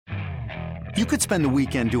You could spend the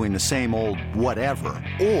weekend doing the same old whatever,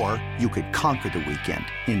 or you could conquer the weekend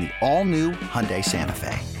in the all-new Hyundai Santa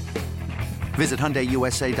Fe. Visit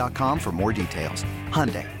HyundaiUSA.com for more details.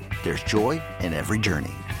 Hyundai, there's joy in every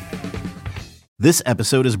journey. This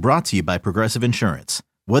episode is brought to you by Progressive Insurance.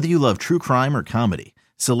 Whether you love true crime or comedy,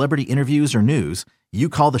 celebrity interviews or news, you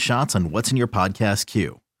call the shots on what's in your podcast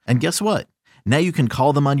queue. And guess what? Now you can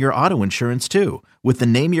call them on your auto insurance too with the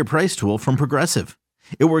Name Your Price tool from Progressive.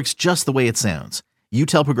 It works just the way it sounds. You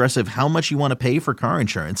tell Progressive how much you want to pay for car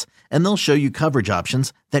insurance, and they'll show you coverage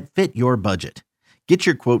options that fit your budget. Get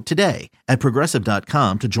your quote today at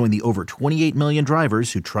Progressive.com to join the over 28 million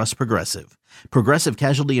drivers who trust Progressive. Progressive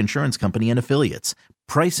Casualty Insurance Company and Affiliates.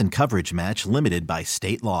 Price and coverage match limited by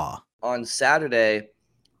state law. On Saturday,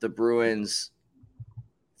 the Bruins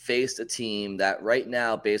faced a team that right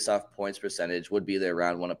now, based off points percentage, would be their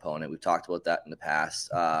round one opponent. We've talked about that in the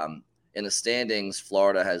past. In the standings,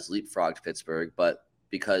 Florida has leapfrogged Pittsburgh, but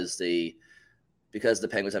because the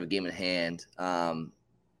Penguins have a game in hand,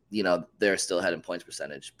 they're still ahead in points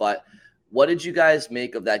percentage. But what did you guys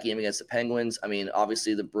make of that game against the Penguins? I mean,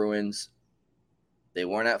 obviously the Bruins, they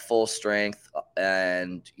weren't at full strength,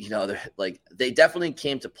 and they definitely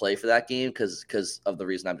came to play for that game because of the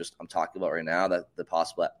reason I'm talking about right now, that the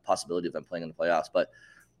possibility of them playing in the playoffs. But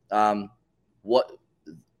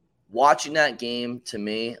watching that game, to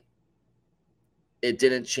me, it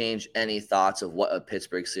didn't change any thoughts of what a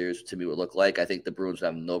Pittsburgh series to me would look like. I think the Bruins would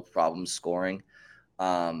have no problem scoring.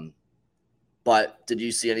 But did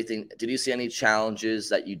you see anything? Did you see any challenges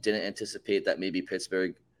that you didn't anticipate that maybe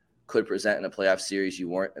Pittsburgh could present in a playoff series you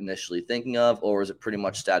weren't initially thinking of, or was it pretty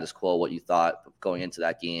much status quo what you thought going into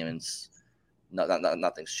that game and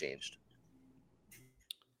nothing's changed?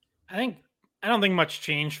 I don't think much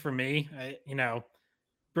changed for me.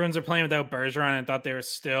 Bruins are playing without Bergeron, and thought they were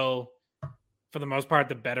still, for the most part,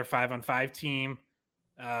 the better 5-on-5 team.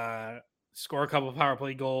 Score a couple of power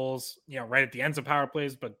play goals, right at the ends of power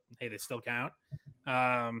plays, but hey, they still count.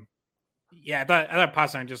 I thought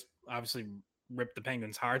Pastrnak just obviously ripped the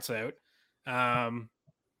Penguins' hearts out.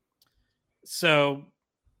 So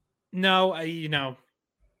no,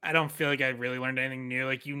 I don't feel like I really learned anything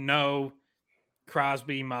new.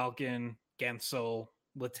 Crosby, Malkin, Gensel,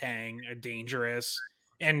 Letang are dangerous,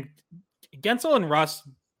 and Gensel and Russ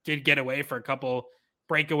did get away for a couple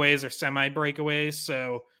breakaways or semi breakaways.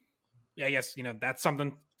 So yeah, I guess, that's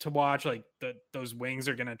something to watch. Those wings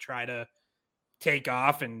are going to try to take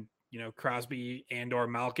off, and, Crosby and or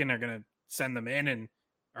Malkin are going to send them in and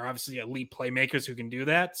are obviously elite playmakers who can do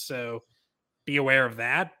that. So be aware of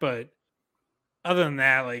that. But other than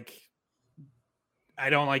that, I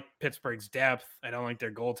don't like Pittsburgh's depth. I don't like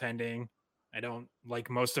their goaltending. I don't like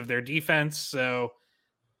most of their defense. So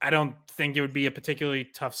I don't think it would be a particularly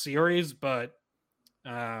tough series, but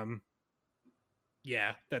that's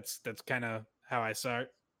kind of how I saw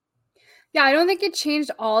it. Yeah, I don't think it changed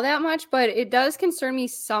all that much, but it does concern me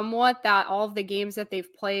somewhat that all of the games that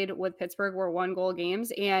they've played with Pittsburgh were 1-goal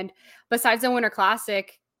games. And besides the Winter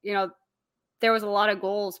Classic, there was a lot of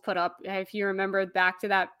goals put up. If you remember back to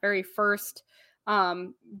that very first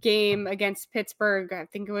game against Pittsburgh, I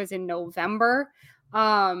think it was in November.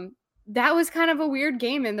 That was kind of a weird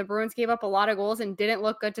game, and the Bruins gave up a lot of goals and didn't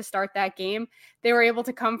look good to start that game. They were able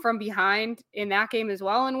to come from behind in that game as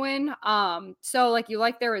well and win. So you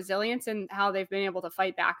like their resilience and how they've been able to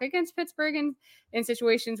fight back against Pittsburgh in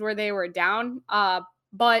situations where they were down.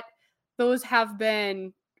 But those have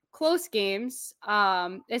been close games.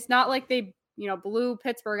 It's not like they, blew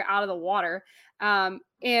Pittsburgh out of the water. But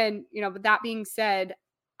that being said,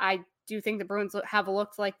 I do think the Bruins have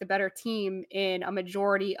looked like the better team in a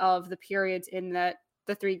majority of the periods in the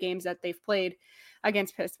 3 games that they've played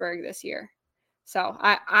against Pittsburgh this year. So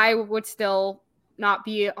I would still not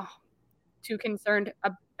be too concerned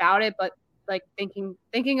about it, but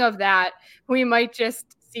thinking of that, we might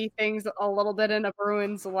just see things a little bit in a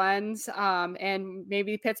Bruins lens. And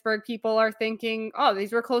maybe Pittsburgh people are thinking, oh,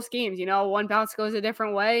 these were close games, one bounce goes a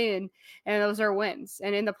different way and those are wins.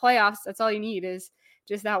 And in the playoffs, that's all you need is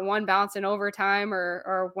just that one bounce in overtime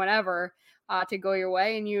or whenever to go your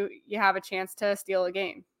way, and you have a chance to steal a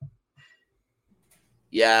game.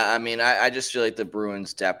 Yeah, I mean, I just feel like the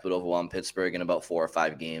Bruins depth would overwhelm Pittsburgh in about 4 or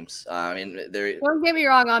 5 games. Don't get me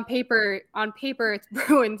wrong. On paper, it's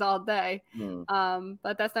Bruins all day.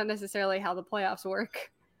 But that's not necessarily how the playoffs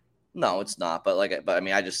work. No, it's not. But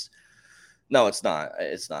no, it's not.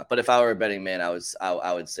 It's not. But if I were a betting man, I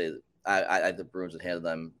would say the Bruins would handle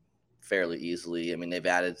them fairly easily. I mean, they've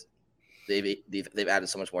added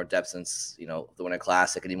so much more depth since the Winter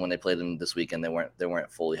Classic, and even when they played them this weekend, they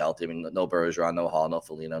weren't fully healthy. I mean, no Bergeron, no Hall, no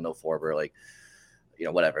Foligno, no Forber.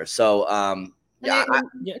 whatever. So,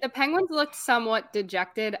 the Penguins looked somewhat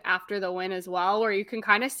dejected after the win as well, where you can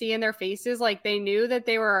kind of see in their faces, like they knew that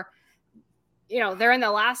they were, they're in the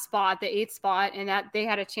last spot, the 8th spot, and that they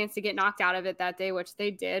had a chance to get knocked out of it that day, which they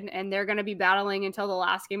did. And they're going to be battling until the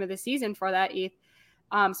last game of the season for that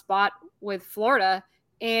 8th spot with Florida.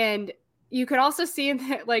 And you could also see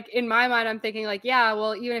like in my mind, I'm thinking like, yeah,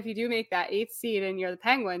 well, even if you do make that 8th seed and you're the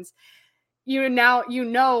Penguins, you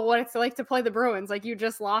know what it's like to play the Bruins. Like you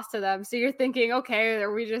just lost to them. So you're thinking, okay,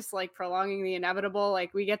 are we just like prolonging the inevitable?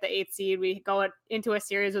 Like we get the 8th seed, we go into a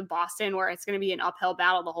series with Boston where it's going to be an uphill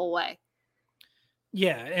battle the whole way.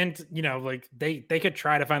 Yeah. And, like they could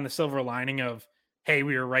try to find the silver lining of, hey,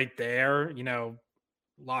 we were right there,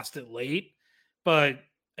 lost it late. But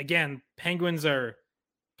again, Penguins are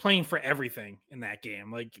playing for everything in that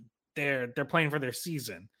game. Like they're playing for their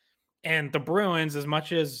season. And the Bruins, as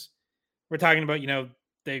much as we're talking about,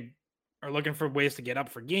 they are looking for ways to get up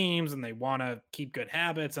for games and they want to keep good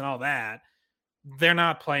habits and all that, they're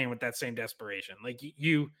not playing with that same desperation. Like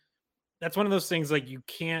that's one of those things like you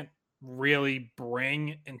can't really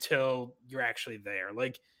bring until you're actually there.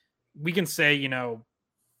 Like we can say,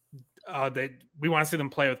 that we want to see them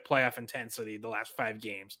play with playoff intensity the last 5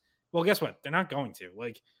 games. Well, guess what? They're not going to.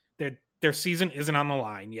 Like their season isn't on the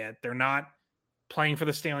line yet. They're not playing for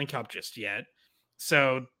the Stanley Cup just yet.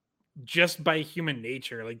 So just by human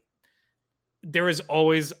nature, like there is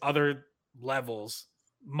always other levels,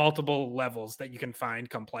 multiple levels that you can find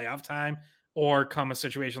come playoff time, or come a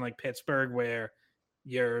situation like Pittsburgh where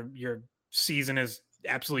your season is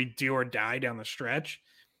absolutely do or die down the stretch.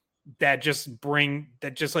 That just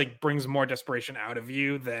brings more desperation out of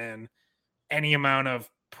you than any amount of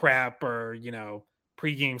prep or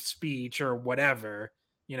pregame speech or whatever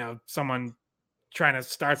someone trying to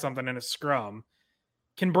start something in a scrum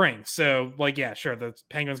can bring. So like, yeah, sure, the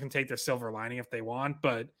Penguins can take their silver lining if they want,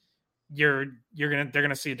 but they're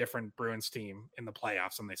gonna see a different Bruins team in the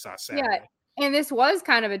playoffs than they saw Saturday. Yeah. And this was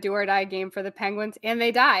kind of a do or die game for the Penguins, and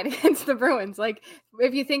they died against the Bruins. Like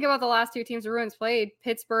if you think about the last 2 teams the Bruins played,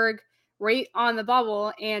 Pittsburgh right on the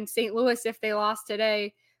bubble, and St. Louis, if they lost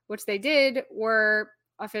today, which they did, were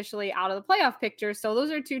officially out of the playoff picture. So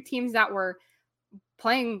those are 2 teams that were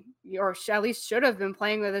playing, or at least should have been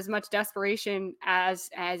playing, with as much desperation as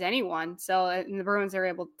anyone. So and the Bruins are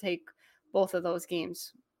able to take both of those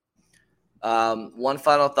games. One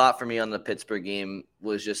final thought for me on the Pittsburgh game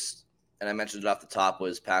was just, and I mentioned it off the top,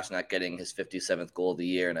 was Pastrnak getting his 57th goal of the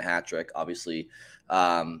year and a hat trick. Obviously,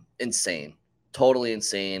 insane, totally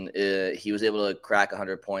insane. He was able to crack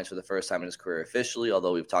 100 points for the first time in his career officially,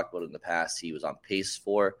 although we've talked about it in the past. He was on pace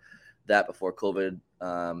for that before COVID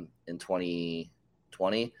in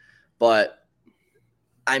 2020. But,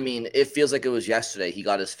 I mean, it feels like it was yesterday. He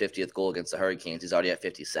got his 50th goal against the Hurricanes. He's already at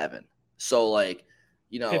 57. So, like,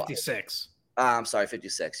 56. I'm sorry,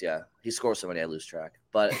 56. Yeah, he scores so many I lose track.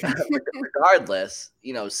 But regardless,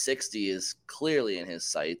 60 is clearly in his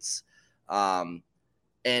sights. And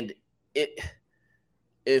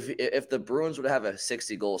if the Bruins would have a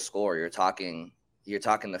 60 goal score, you're talking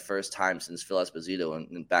the first time since Phil Esposito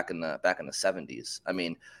and back in the 70s. I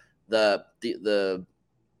mean,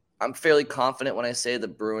 I'm fairly confident when I say the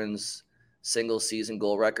Bruins single season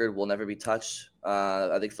goal record will never be touched.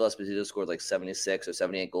 I think Phil Esposito scored like 76 or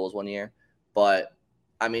 78 goals one year. But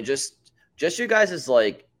I mean, just your guys is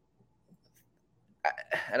like,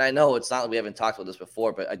 and I know it's not, we haven't talked about this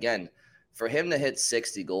before, but again, for him to hit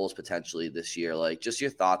 60 goals potentially this year, like just your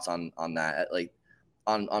thoughts on that, like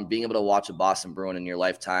on being able to watch a Boston Bruin in your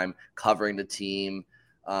lifetime, covering the team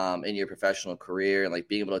in your professional career, and like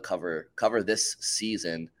being able to cover this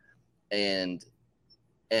season and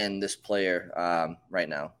this player right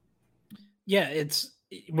now. Yeah, it's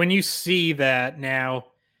when you see that now,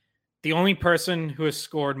 the only person who has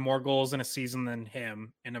scored more goals in a season than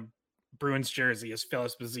him in a Bruins jersey is Phil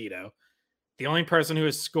Esposito. The only person who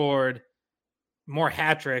has scored more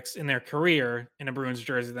hat tricks in their career in a Bruins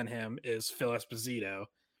jersey than him is Phil Esposito.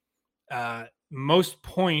 Most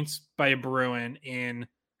points by a Bruin in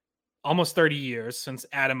almost 30 years, since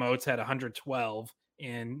Adam Oates had 112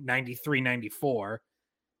 in 93-94.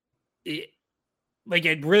 It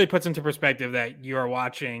really puts into perspective that you are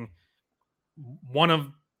watching one of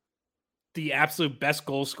the absolute best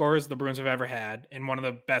goal scorers the Bruins have ever had and one of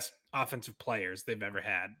the best offensive players they've ever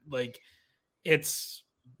had. Like that's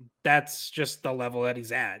just the level that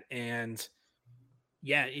he's at. And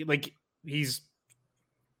yeah, like he's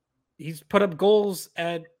put up goals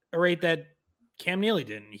at a rate that Cam Neely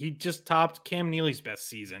didn't. He just topped Cam Neely's best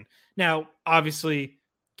season. Now, obviously,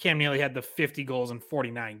 Cam Neely had the 50 goals in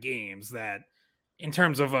 49 games that in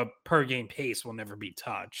terms of a per game pace will never be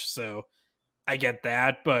touched. So I get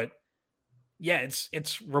that, but yeah,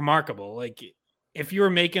 it's remarkable. Like if you were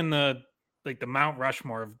making the Mount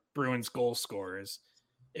Rushmore of Bruins goal scorers,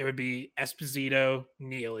 it would be Esposito,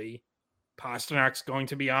 Neely, Pasternak's going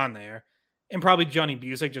to be on there, and probably Johnny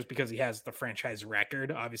Busick just because he has the franchise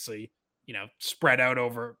record, obviously, spread out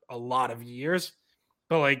over a lot of years.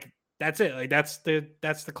 But like that's it. Like that's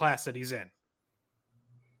the class that he's in.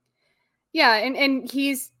 Yeah, and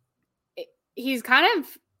he's kind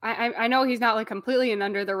of I know he's not like completely an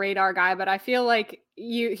under the radar guy, but I feel like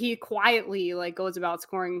he quietly like goes about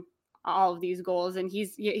scoring all of these goals, and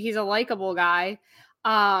he's a likable guy.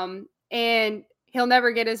 And he'll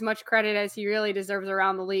never get as much credit as he really deserves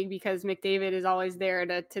around the league because McDavid is always there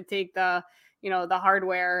to take the the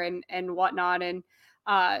hardware and whatnot. And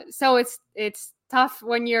so it's tough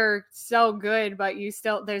when you're so good, but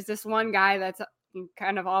there's this one guy that's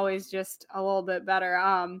kind of always just a little bit better.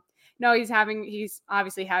 No, he's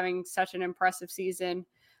obviously having such an impressive season.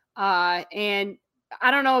 And I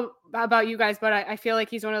don't know about you guys, but I feel like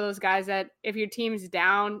he's one of those guys that if your team's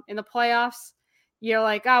down in the playoffs, you're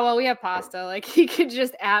like, oh, well, we have Pasta. Like he could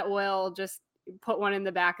just at will just put one in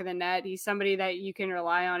the back of the net. He's somebody that you can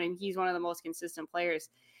rely on, and he's one of the most consistent players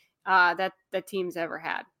that the team's ever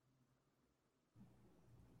had.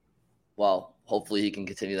 Well, hopefully he can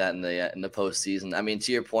continue that in the postseason. I mean,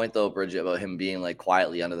 to your point though, Bridget, about him being like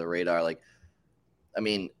quietly under the radar, like, I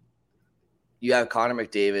mean, you have Connor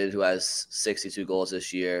McDavid who has 62 goals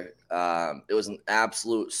this year. It was an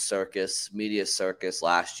absolute media circus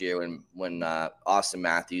last year when Austin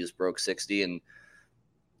Matthews broke 60, and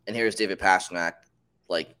here's David Pastrnak,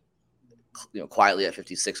 like, quietly at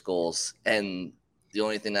 56 goals, and the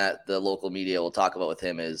only thing that the local media will talk about with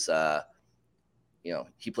him is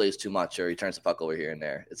he plays too much or he turns the puck over here and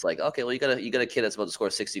there. It's like, okay, well, you got a kid that's about to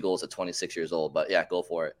score 60 goals at 26 years old, but yeah, go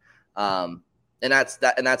for it. And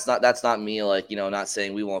that's not me, like, not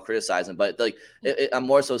saying we won't criticize him, but like I'm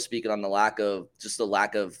more so speaking on the lack of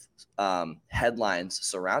headlines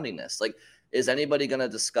surrounding this. Like, is anybody going to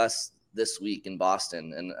discuss this week in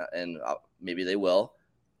Boston, and maybe they will,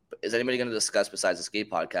 but is anybody going to discuss besides the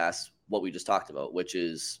Skate podcast what we just talked about, which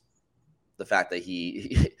is the fact that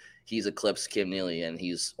he's eclipsed Kim Neely and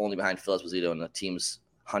he's only behind Phil Esposito in the team's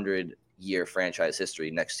 100-year franchise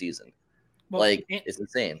history next season? Well, it's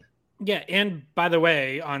insane. Yeah, and by the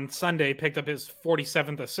way, on Sunday picked up his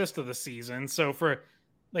 47th assist of the season. So for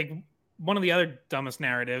like one of the other dumbest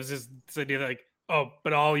narratives is this idea that like, oh,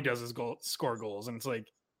 but all he does is score goals, and it's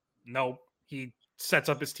like, nope, he sets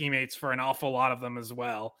up his teammates for an awful lot of them as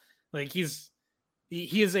well. Like he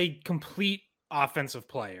is a complete offensive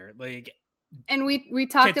player. Like, and we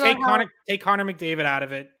talked about take Connor McDavid out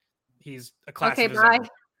of it. He's a class of his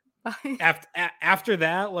own. After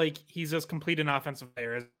that, like, he's as complete an offensive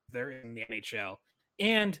player as there in the NHL,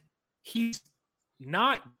 and he's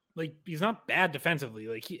not bad defensively.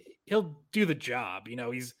 Like he'll do the job.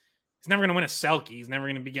 He's never going to win a Selke. He's never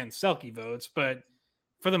going to be getting Selke votes, but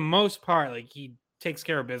for the most part, like, he takes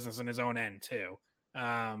care of business in his own end too.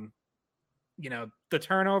 The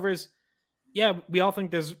turnovers, yeah, we all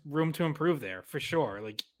think there's room to improve there for sure.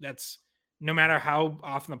 Like, that's no matter how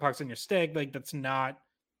often the puck's in your stick, like, that's not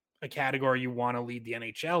a category you want to lead the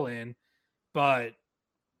NHL in, but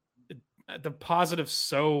the positives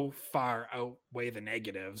so far outweigh the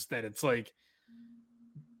negatives that it's like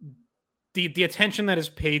the attention that is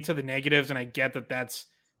paid to the negatives. And I get that that's,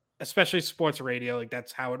 especially sports radio, like,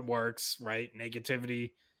 that's how it works, right?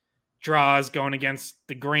 Negativity draws, going against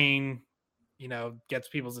the grain, gets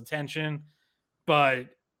people's attention. But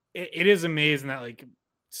it is amazing that, like,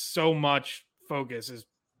 so much focus is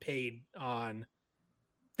paid on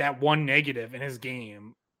that one negative in his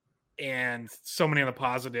game, and so many of the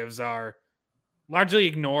positives are largely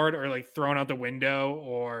ignored or like thrown out the window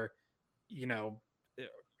or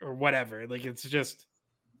whatever. Like, it's just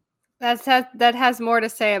that has more to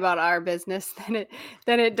say about our business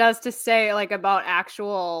than it does to say like about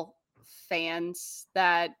actual fans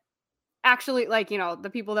that actually, like, the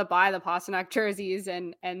people that buy the Pastrnak jerseys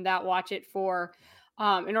and that watch it for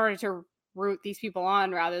in order to root these people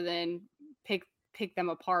on rather than pick them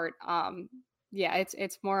apart. Yeah,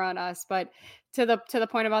 it's more on us. But to the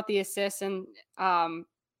point about the assists and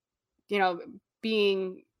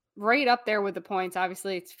being right up there with the points,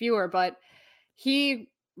 obviously it's fewer, but he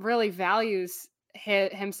really values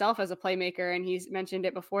himself as a playmaker, and he's mentioned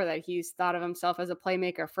it before that he's thought of himself as a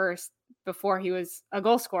playmaker first before he was a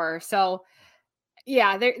goal scorer. So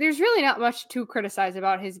yeah, there's really not much to criticize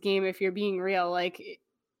about his game if you're being real. Like,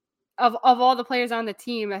 of all the players on the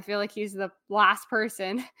team, I feel like he's the last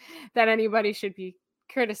person that anybody should be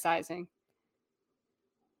criticizing.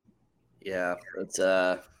 Yeah, it's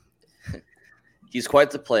He's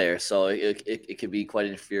quite the player, so it could be quite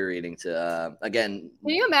infuriating to again.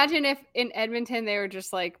 Can you imagine if in Edmonton they were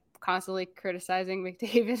just like constantly criticizing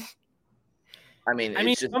McDavid? I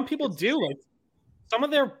mean, some people do. Like some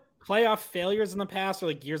of their playoff failures in the past, or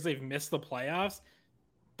like years they've missed the playoffs,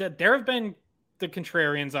 that there have been the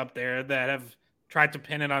contrarians up there that have tried to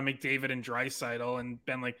pin it on McDavid and Draisaitl and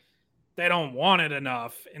been like, they don't want it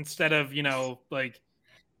enough, instead of, like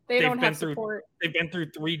they've been through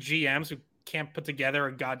 3 GMs who can't put together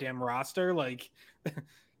a goddamn roster. Like,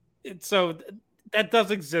 so that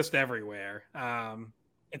does exist everywhere.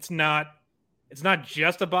 It's not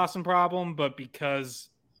just a Boston problem, but because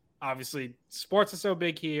obviously sports is so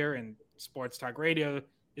big here and sports talk radio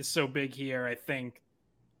is so big here, I think,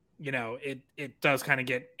 it does kind of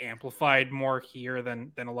get amplified more here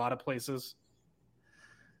than a lot of places.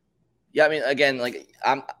 Yeah, I mean, again, like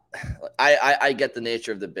I get the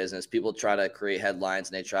nature of the business. People try to create headlines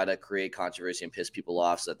and they try to create controversy and piss people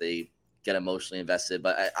off so that they get emotionally invested.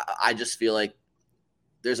 But I just feel like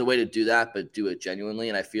there's a way to do that, but do it genuinely.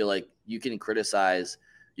 And I feel like you can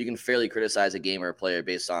fairly criticize a game or a player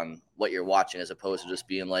based on what you're watching, as opposed to just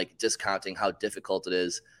being like discounting how difficult it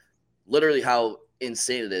is, literally how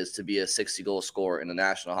insane it is to be a 60-goal scorer in the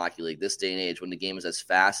National Hockey League this day and age, when the game is as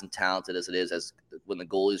fast and talented as it is, as when the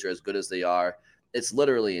goalies are as good as they are. It's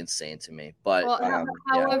literally insane to me. But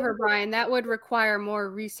however, Brian, that would require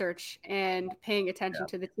more research and paying attention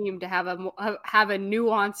to the team to have a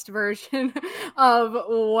nuanced version of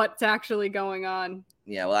what's actually going on.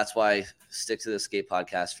 Yeah, well, that's why I stick to the Skate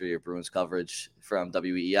podcast for your Bruins coverage from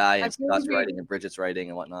WEI and Scott's writing and Bridget's writing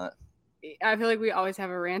and whatnot. I feel like we always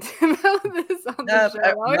have a rant about this on the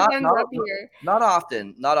show. Not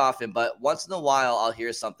often, but once in a while I'll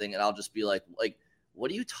hear something and I'll just be like,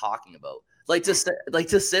 what are you talking about? Like to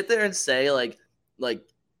sit there and say like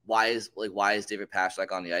why is David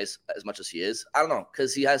Pastrnak on the ice as much as he is? I don't know,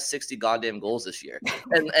 because he has 60 goddamn goals this year,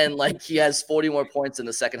 and like he has 40 more points than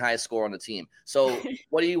the second highest scorer on the team. So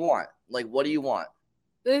what do you want? Like, what do you want?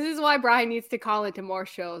 This is why Brian needs to call into more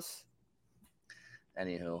shows.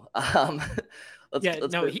 Anywho,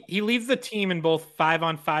 he leads the team in both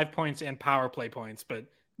 5-on-5 points and power play points, but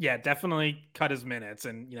yeah, definitely cut his minutes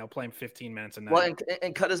and play him 15 minutes a night. Well,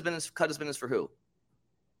 and cut his minutes for who?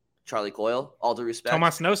 Charlie Coyle. All due respect,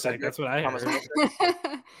 Tomas Nosek. That's what I heard.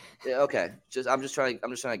 Yeah, okay. I'm just trying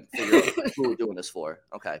to figure out who we're doing this for.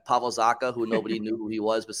 Okay, Pavel Zacha, who nobody knew who he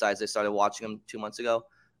was besides they started watching him 2 months ago.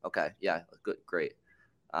 Okay, yeah, good, great.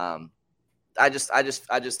 I just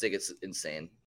think it's insane.